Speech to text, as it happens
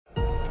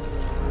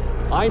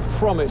I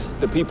promised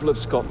the people of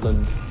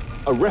Scotland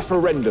a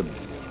referendum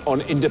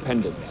on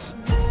independence.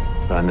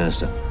 Prime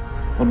Minister,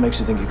 what makes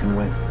you think you can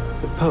win?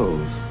 The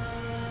polls.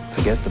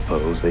 Forget the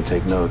polls. They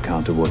take no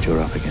account of what you're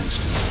up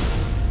against.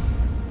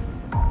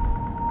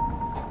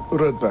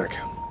 Redback.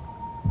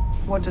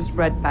 What does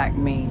redback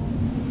mean?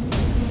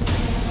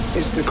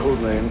 It's the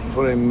code name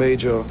for a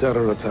major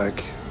terror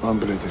attack on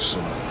British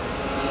soil.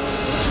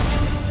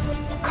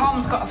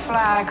 Com's got a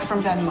flag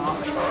from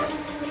Denmark.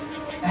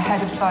 The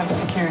head of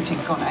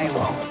cybersecurity's gone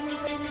AWOL.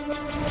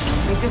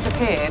 He's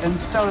disappeared and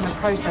stolen a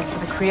process for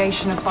the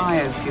creation of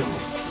biofuel.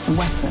 It's a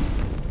weapon.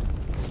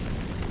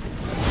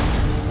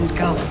 His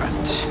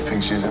girlfriend. You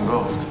think she's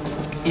involved?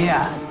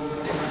 Yeah.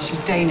 She's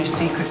Danish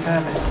Secret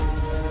Service.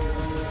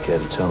 Care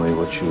to tell me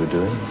what you were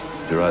doing?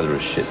 You're either a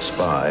shit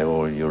spy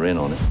or you're in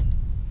on it.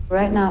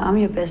 Right now, I'm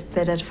your best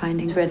bet at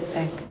finding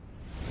redback.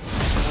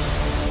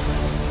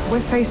 We're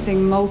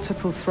facing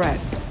multiple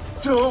threats.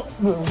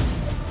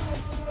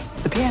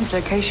 The PM's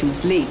location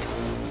was lead.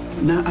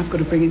 Now I've got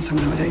to bring in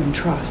someone who I don't even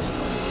trust.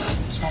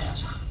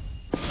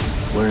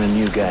 We're in a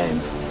new game.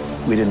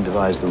 We didn't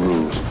devise the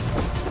rules.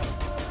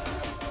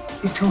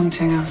 He's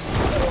taunting us.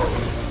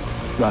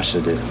 Russia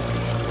did.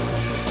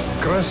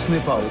 Krasny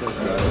Palk.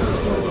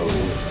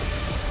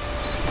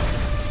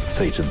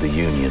 Fate of the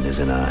Union is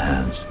in our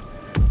hands.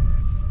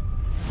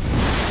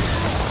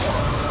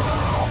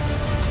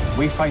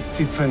 We fight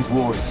different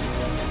wars.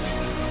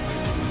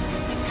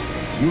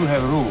 You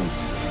have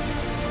rules,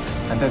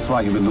 and that's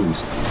why you will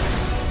lose.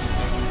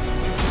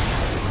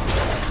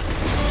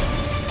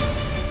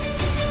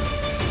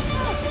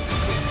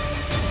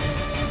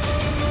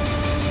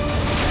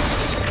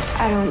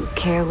 I don't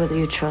care whether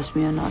you trust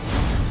me or not.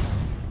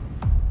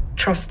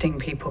 Trusting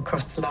people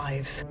costs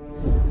lives.